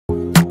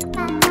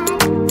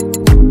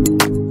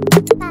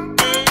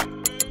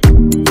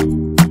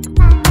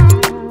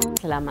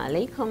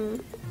Assalamu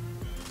alaikum.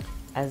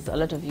 As a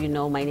lot of you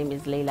know, my name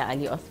is Leila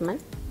Ali Osman,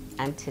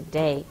 and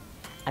today,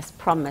 as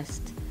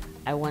promised,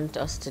 I want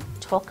us to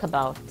talk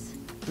about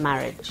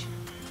marriage.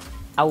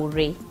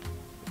 Aure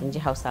in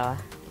Hausawa.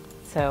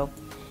 So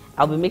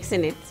I'll be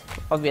mixing it,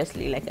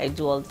 obviously, like I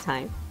do all the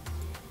time.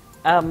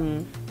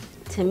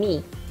 To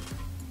me,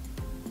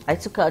 I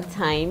took out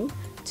time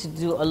to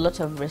do a lot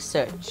of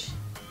research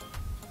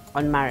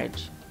on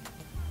marriage.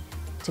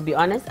 To be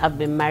honest, I've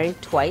been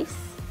married twice.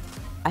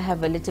 I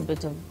have a little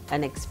bit of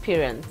an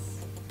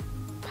experience,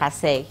 per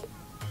se,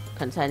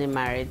 concerning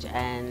marriage,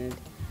 and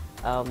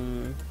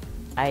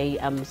I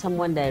am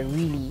someone that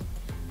really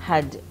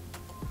had,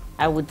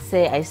 I would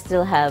say I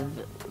still have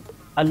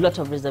a lot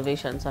of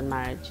reservations on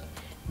marriage,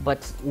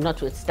 but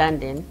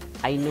notwithstanding,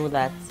 I know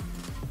that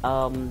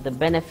the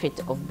benefit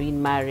of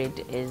being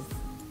married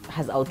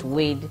has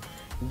outweighed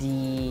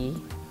the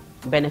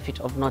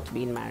benefit of not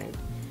being married.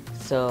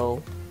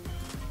 So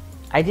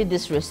I did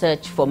this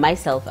research for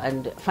myself,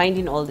 and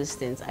finding all these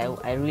things,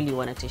 I really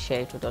wanted to share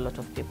it with a lot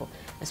of people,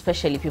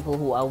 especially people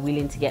who are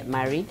willing to get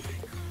married.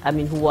 I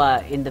mean, who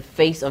are in the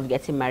phase of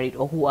getting married,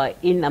 or who are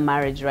in a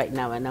marriage right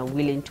now and are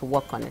willing to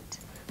work on it.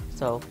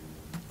 So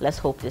let's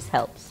hope this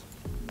helps.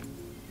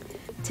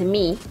 To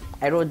me,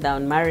 I wrote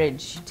down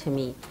marriage to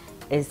me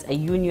is a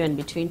union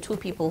between two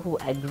people who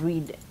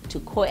agreed to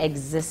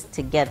coexist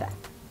together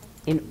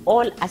in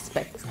all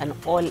aspects and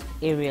all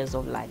areas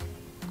of life.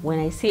 When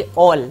I say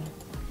all,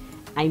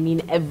 I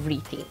mean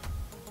everything.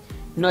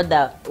 Not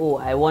that, oh,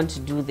 I want to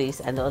do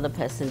this and the other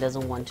person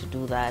doesn't want to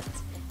do that,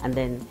 and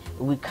then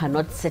we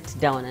cannot sit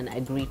down and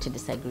agree to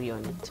disagree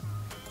on it.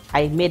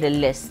 I made a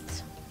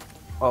list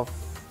of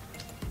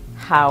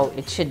how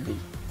it should be.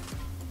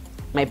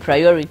 My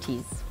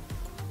priorities.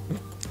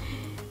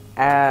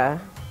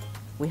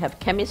 We have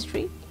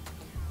chemistry,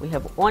 we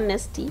have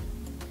honesty,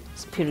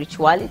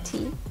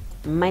 spirituality,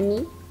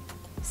 money,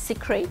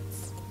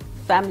 secrets,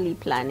 family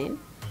planning,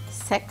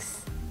 sex,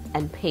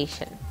 and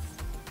patience.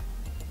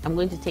 I'm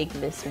going to take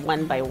this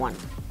one by one.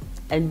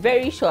 And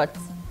very short,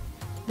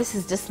 this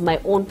is just my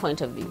own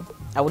point of view.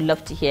 I would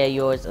love to hear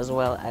yours as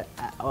well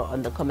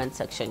on the comment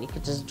section. You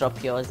could just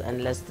drop yours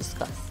and let's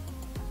discuss.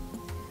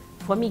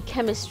 For me,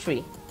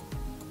 chemistry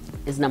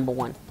is number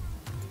one.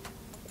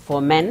 For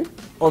men,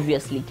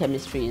 obviously,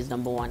 chemistry is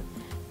number one.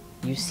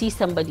 You see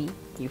somebody,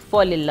 you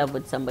fall in love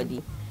with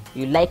somebody,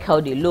 you like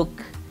how they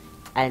look,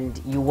 and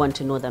you want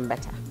to know them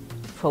better.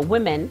 For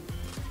women,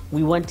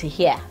 we want to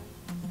hear,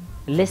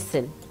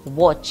 listen,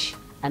 watch,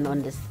 and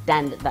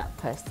understand that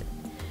person.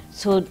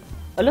 So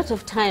a lot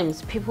of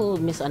times people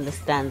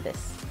misunderstand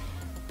this.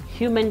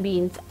 Human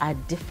beings are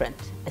different,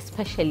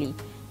 especially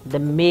the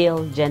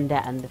male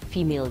gender and the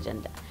female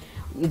gender.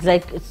 It's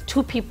like it's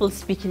two people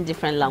speaking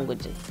different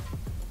languages.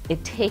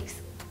 It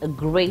takes a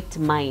great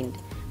mind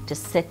to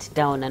sit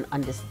down and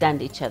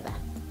understand each other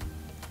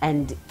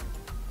and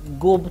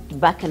go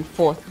back and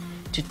forth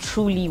to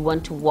truly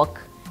want to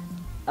work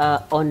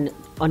on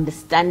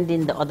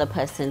understanding the other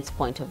person's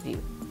point of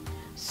view.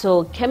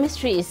 So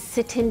chemistry is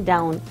sitting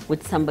down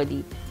with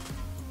somebody,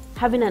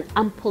 having an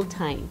ample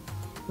time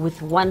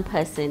with one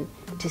person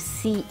to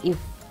see if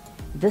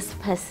this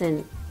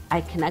person, I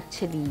can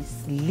actually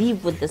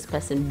live with this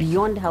person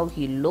beyond how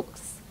he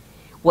looks,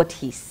 what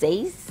he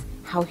says,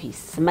 how he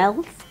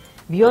smells,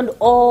 beyond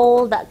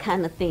all that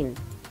kind of thing.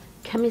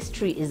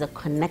 Chemistry is a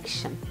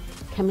connection.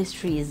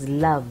 Chemistry is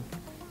love.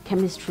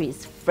 Chemistry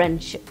is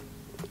friendship.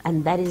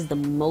 And that is the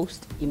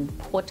most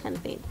important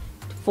thing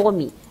for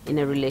me in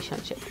a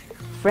relationship.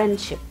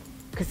 Friendship.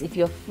 Because if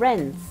you're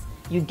friends,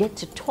 you get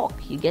to talk.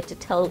 You get to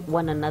tell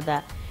one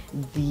another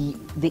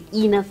the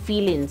inner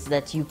feelings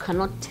that you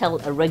cannot tell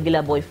a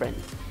regular boyfriend.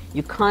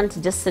 You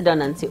can't just sit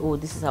down and say, oh,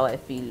 this is how I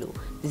feel.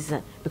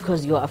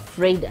 Because you're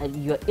afraid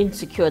and you're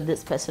insecure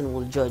this person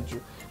will judge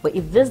you. But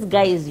if this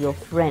guy is your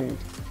friend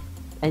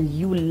and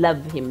you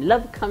love him,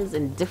 love comes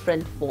in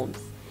different forms.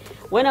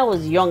 When I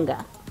was younger,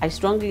 I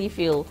strongly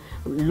feel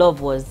love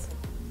was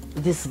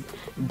this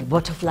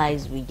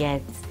butterflies we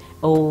get.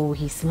 Oh,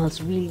 he smells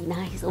really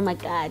nice. Oh my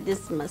God,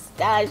 this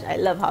mustache, I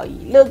love how he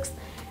looks.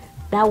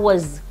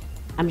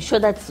 I'm sure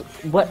that's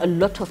what a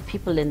lot of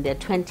people in their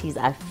 20s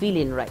are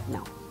feeling right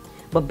now.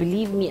 But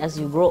believe me, as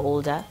you grow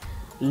older,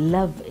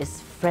 love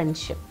is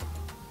friendship.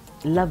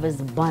 Love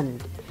is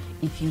bond.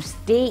 If you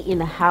stay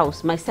in a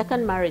house, my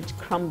second marriage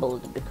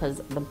crumbled because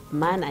the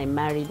man I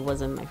married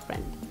wasn't my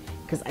friend.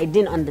 Because I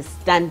didn't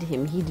understand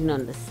him, he didn't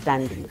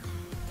understand me.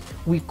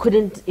 We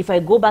couldn't, if I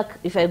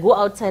go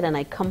outside and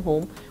I come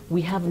home,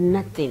 we have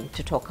nothing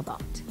to talk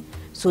about.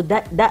 So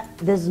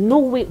there's no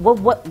way,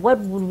 what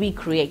would we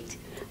create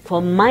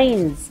for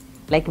minds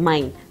like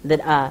mine that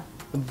are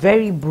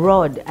very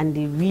broad and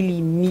they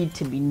really need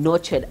to be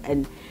nurtured?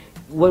 And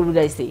what would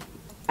I say?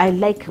 I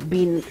like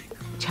being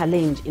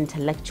challenged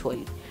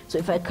intellectually. So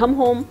if I come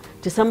home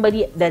to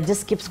somebody that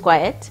just keeps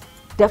quiet,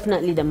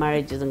 definitely the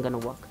marriage isn't going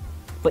to work.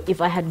 But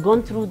if I had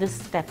gone through the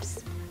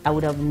steps, I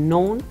would have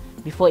known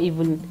before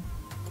even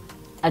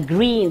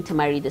agreeing to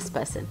marry this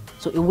person.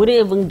 So it wouldn't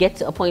even get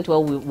to a point where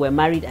we were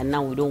married and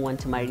now we don't want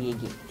to marry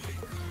again.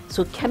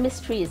 So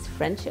chemistry is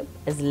friendship,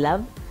 is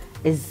love,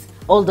 is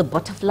all the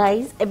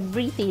butterflies,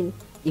 everything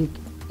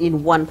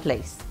in one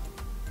place.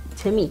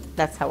 To me,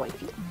 that's how I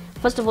feel.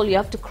 First of all, you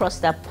have to cross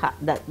that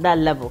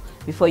level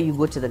before you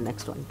go to the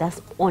next one.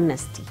 That's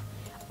honesty.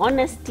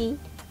 Honesty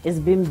is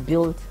being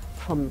built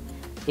from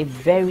a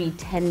very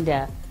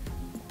tender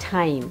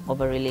time of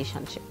a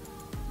relationship.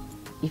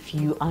 If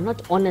you are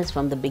not honest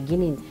from the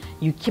beginning,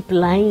 you keep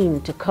lying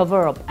to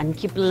cover up and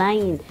keep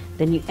lying,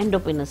 then you end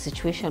up in a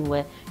situation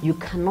where you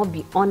cannot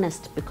be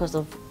honest because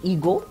of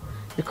ego,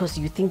 because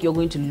you think you're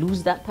going to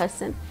lose that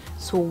person.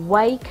 So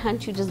why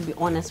can't you just be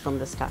honest from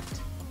the start?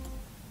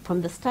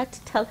 From the start,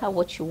 tell her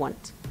what you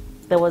want.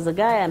 There was a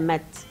guy I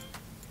met.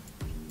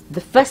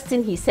 The first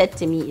thing he said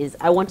to me is,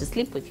 I want to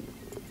sleep with you.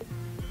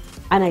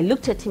 And I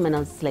looked at him and I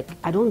was like,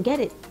 I don't get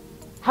it.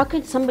 How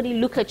can somebody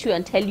look at you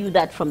and tell you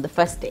that from the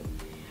first day?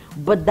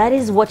 But that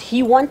is what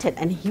he wanted,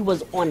 and he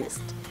was honest.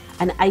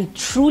 And I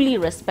truly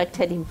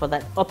respected him for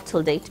that up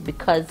till date,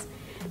 because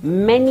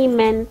many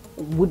men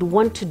would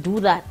want to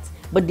do that,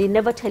 but they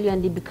never tell you,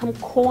 and they become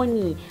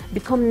corny,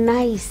 become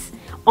nice,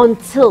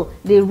 until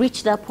they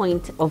reach that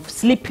point of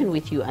sleeping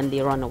with you and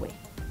they run away.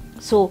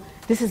 So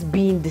this is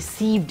being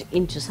deceived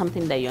into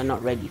something that you're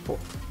not ready for.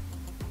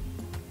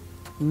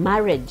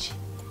 Marriage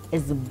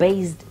is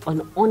based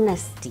on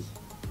honesty.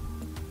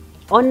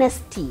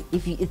 Honesty,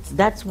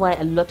 that's why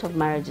a lot of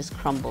marriages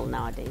crumble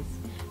nowadays.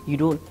 You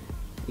don't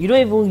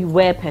even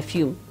wear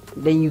perfume,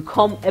 then you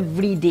come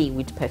every day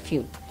with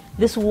perfume.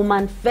 This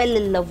woman fell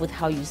in love with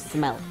how you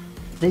smell.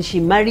 Then she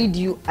married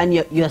you and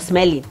you're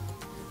smelling.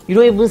 You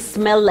don't even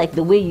smell like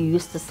the way you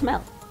used to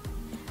smell.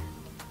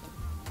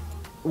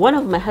 One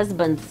of my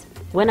husbands,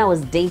 when I was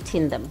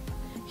dating them,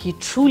 he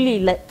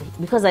truly,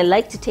 because I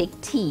like to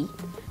take tea,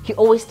 he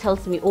always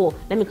tells me, oh,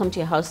 let me come to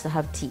your house to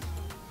have tea.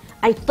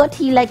 I thought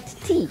he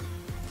liked tea.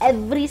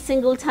 Every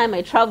single time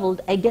I traveled,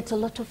 I get a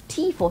lot of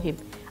tea for him.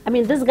 I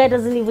mean, this guy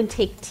doesn't even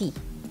take tea.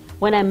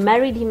 When I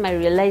married him, I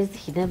realized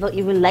he never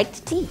even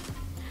liked tea.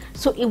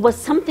 So it was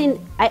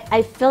something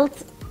I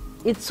felt,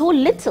 it's so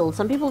little.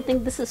 Some people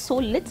think this is so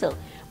little.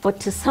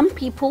 But to some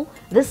people,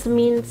 this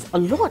means a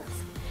lot.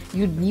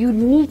 You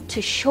need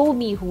to show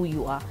me who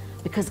you are,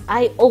 because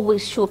I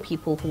always show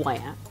people who I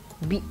am.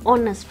 Be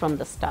honest from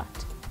the start.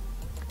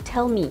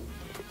 Tell me,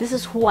 this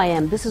is who I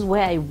am, this is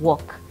where I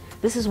walk.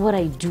 This is what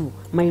I do,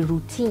 my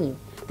routine.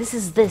 This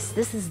is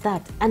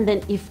that. And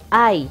then if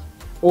I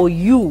or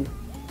you,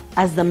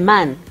 as the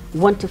man,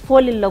 want to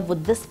fall in love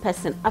with this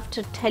person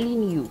after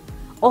telling you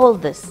all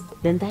this,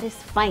 then that is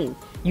fine.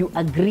 You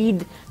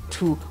agreed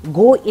to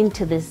go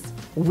into this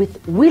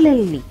with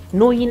willingly,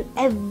 knowing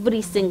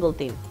every single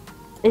thing.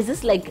 Is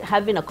this like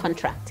having a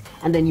contract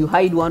and then you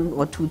hide one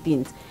or two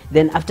things?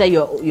 Then after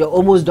you're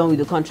almost done with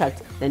the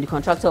contract, then the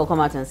contractor will come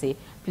out and say,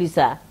 please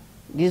sir,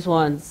 these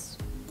ones,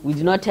 we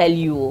do not tell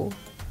you.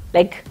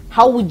 Like,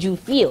 how would you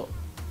feel?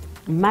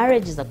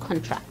 Marriage is a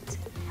contract,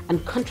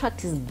 and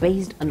contract is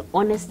based on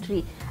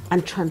honesty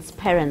and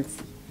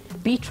transparency.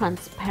 Be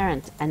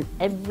transparent and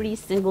every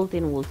single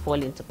thing will fall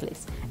into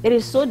place. It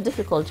is so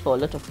difficult for a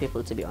lot of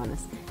people, to be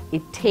honest.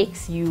 It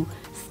takes you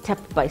step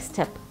by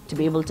step to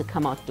be able to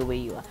come out the way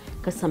you are,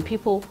 because some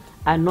people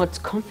are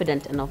not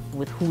confident enough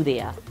with who they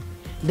are.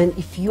 Then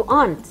if you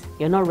aren't,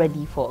 you're not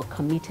ready for a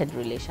committed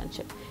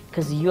relationship,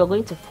 because you are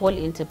going to fall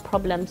into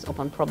problems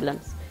upon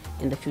problems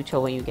in the future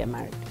when you get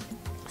married.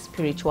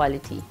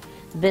 Spirituality.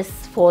 This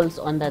falls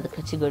under the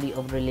category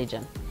of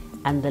religion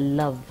and the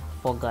love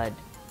for God.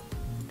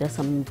 There's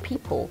some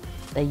people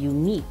that you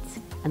meet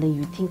and then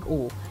you think,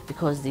 oh,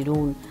 because they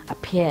don't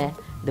appear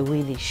the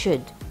way they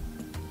should,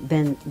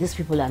 then these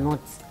people are not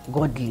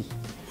godly.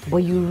 But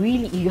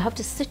you have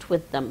to sit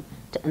with them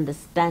to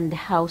understand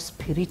how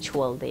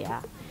spiritual they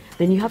are.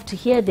 Then you have to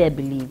hear their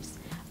beliefs.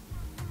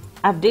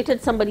 I've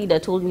dated somebody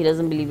that told me he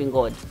doesn't believe in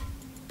God.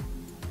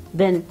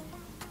 Then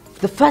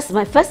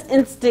my first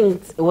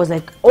instinct was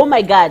like, oh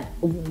my God,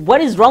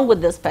 what is wrong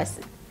with this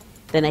person?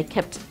 Then I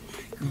kept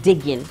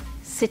digging,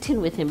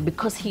 sitting with him,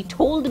 because he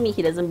told me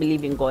he doesn't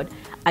believe in God.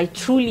 I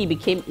truly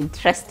became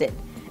interested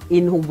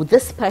in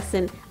this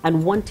person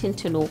and wanting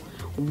to know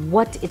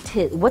what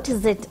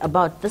is it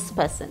about this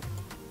person.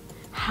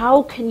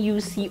 How can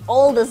you see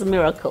all this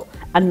miracle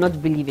and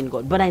not believe in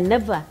God? But I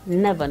never,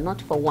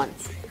 not for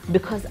once,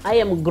 because I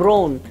am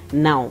grown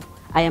now.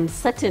 I am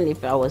certain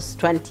if I was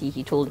 20,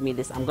 he told me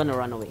this, I'm going to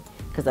run away.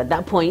 Because at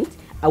that point,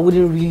 I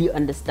wouldn't really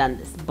understand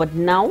this. But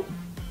now,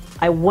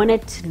 I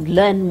wanted to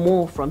learn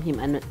more from him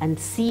and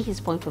see his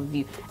point of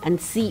view and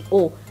see,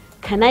 oh,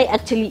 can I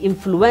actually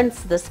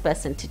influence this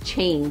person to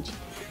change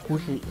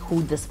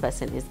who this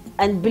person is?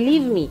 And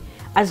believe me,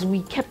 as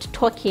we kept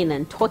talking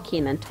and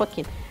talking and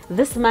talking,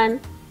 this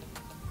man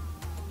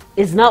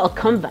is now a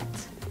convert.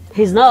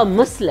 He's now a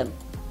Muslim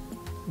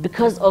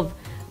because of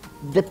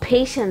the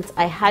patience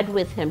I had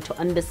with him to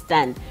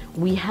understand.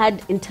 We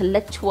had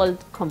intellectual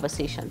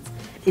conversations,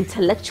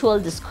 intellectual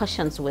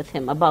discussions with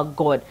him about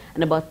God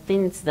and about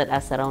things that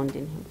are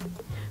surrounding him.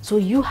 So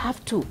you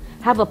have to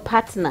have a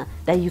partner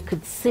that you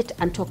could sit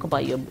and talk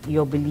about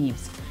your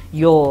beliefs,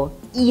 your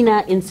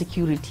inner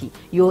insecurity,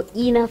 your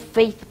inner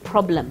faith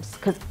problems,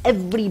 because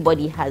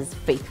everybody has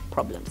faith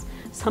problems.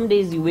 Some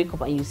days you wake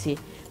up and you say,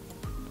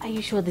 are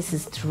you sure this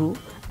is true?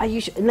 Are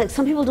you sure? Like,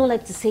 some people don't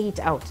like to say it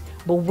out,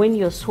 but when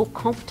you're so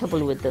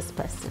comfortable with this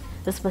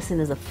person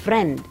is a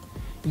friend,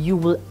 you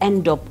will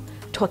end up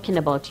talking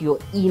about your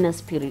inner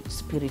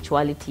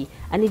spirituality.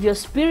 And if your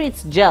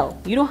spirits gel,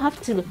 you don't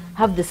have to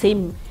have the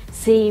same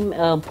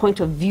point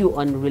of view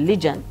on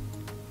religion.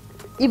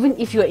 Even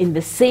if you're in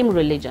the same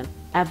religion,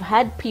 I've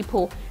had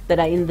people that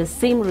are in the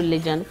same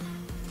religion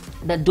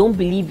that don't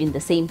believe in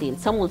the same thing.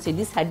 Some will say,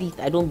 this hadith,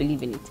 I don't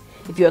believe in it.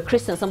 If you're a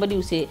Christian, somebody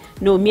will say,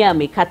 no, me,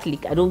 I'm a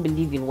Catholic, I don't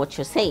believe in what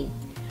you're saying.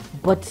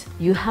 But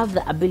you have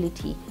the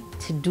ability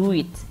to do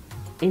it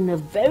in a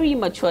very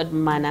matured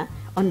manner,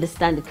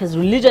 understand it, because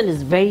religion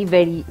is very,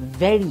 very,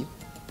 very,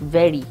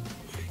 very,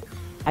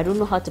 I don't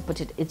know how to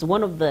put it, it's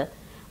one of the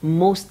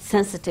most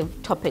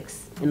sensitive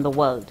topics in the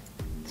world.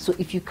 So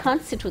if you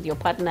can't sit with your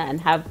partner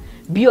and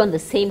be on the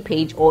same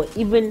page, or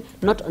even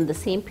not on the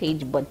same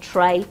page, but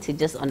try to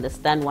just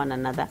understand one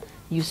another,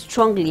 you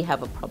strongly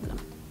have a problem.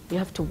 You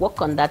have to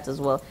work on that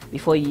as well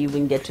before you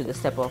even get to the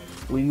step of,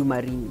 will you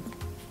marry me?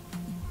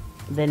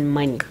 Then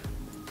money.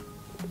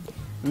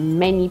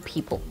 Many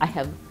people,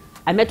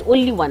 I met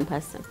only one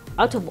person.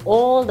 Out of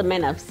all the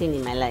men I've seen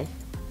in my life,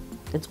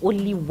 it's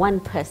only one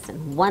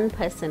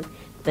person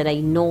that I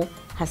know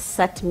has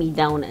sat me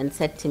down and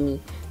said to me,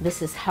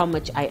 this is how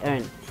much I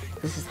earn,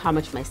 this is how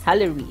much my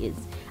salary is,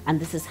 and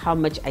this is how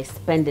much I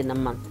spend in a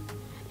month.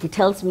 He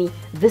tells me,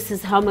 this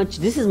is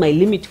my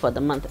limit for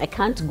the month, I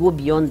can't go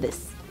beyond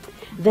this.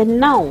 Then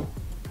now,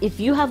 if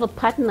you have a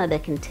partner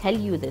that can tell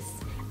you this,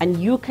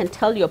 and you can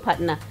tell your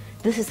partner,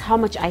 this is how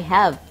much I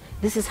have,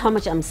 this is how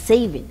much I'm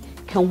saving,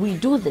 can we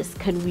do this,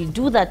 can we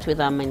do that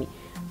with our money?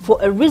 For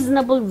a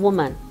reasonable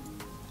woman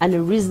and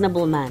a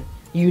reasonable man,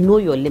 you know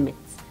your limits.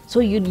 So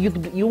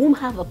you won't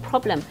have a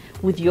problem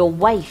with your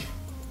wife,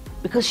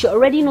 because she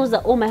already knows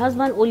that, oh, my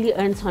husband only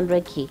earns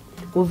 100K.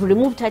 We've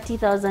removed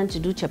 30,000 to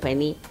do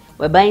chapani.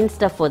 We're buying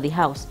stuff for the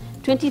house.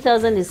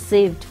 20,000 is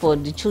saved for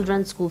the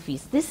children's school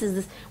fees.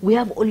 This. We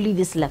have only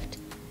this left.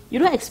 You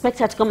don't expect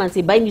her to come and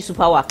say, buy me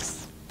super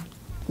wax,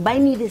 buy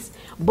me this.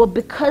 But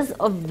because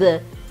of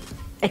the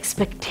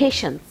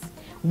expectations,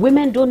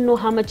 women don't know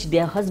how much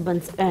their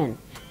husbands earn.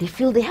 They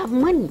feel they have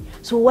money.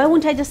 So why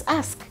won't I just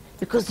ask?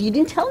 Because you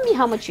didn't tell me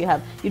how much you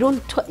have. You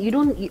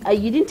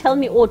didn't tell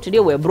me, oh, today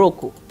we're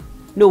broke.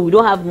 No, we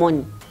don't have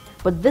money.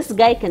 But this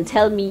guy can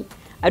tell me,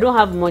 I don't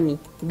have money.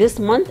 This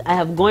month I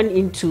have gone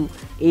into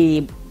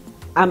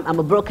I'm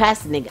a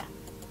broke-ass nigga.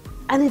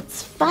 And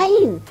it's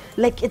fine.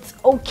 Like, it's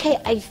okay.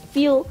 I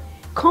feel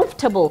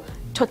comfortable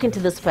talking to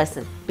this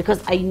person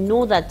because I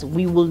know that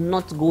we will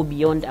not go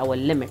beyond our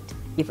limit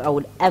if I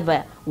would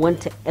ever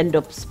want to end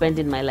up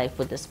spending my life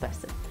with this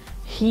person.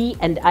 He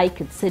and I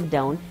could sit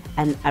down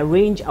and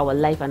arrange our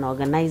life and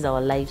organize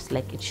our lives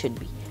like it should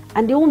be.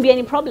 And there won't be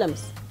any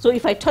problems. So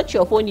if I touch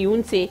your phone, you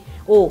won't say,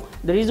 oh,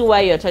 the reason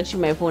why you're touching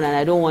my phone and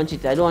I don't want you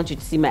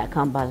to see my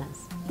account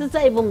balance. Does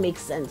that even make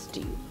sense to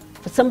you?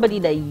 For somebody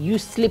that you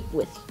sleep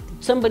with,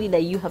 somebody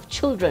that you have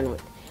children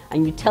with,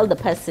 and you tell the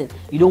person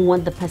you don't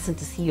want the person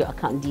to see your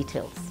account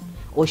details,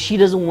 or she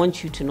doesn't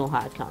want you to know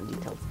her account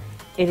details.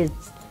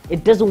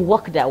 It doesn't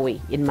work that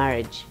way in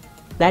marriage.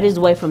 That is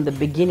why from the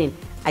beginning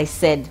I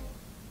said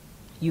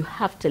you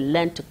have to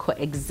learn to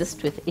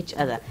coexist with each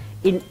other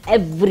in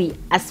every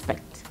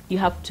aspect. You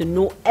have to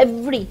know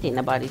everything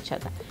about each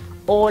other.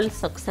 All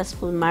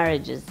successful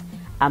marriages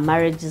are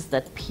marriages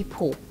that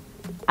people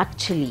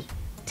actually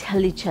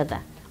tell each other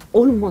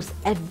almost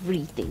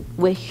everything.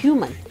 We're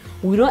human.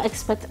 We don't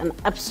expect an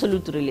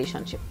absolute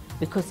relationship,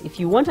 because if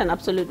you want an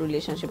absolute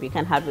relationship, you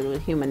can have it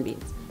with human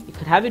beings. You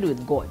could have it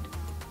with God.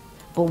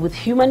 But with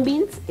human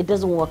beings, it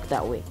doesn't work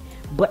that way.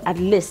 But at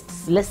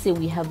least, let's say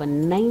we have a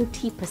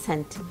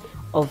 90%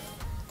 of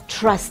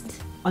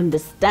trust,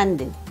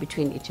 understanding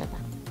between each other.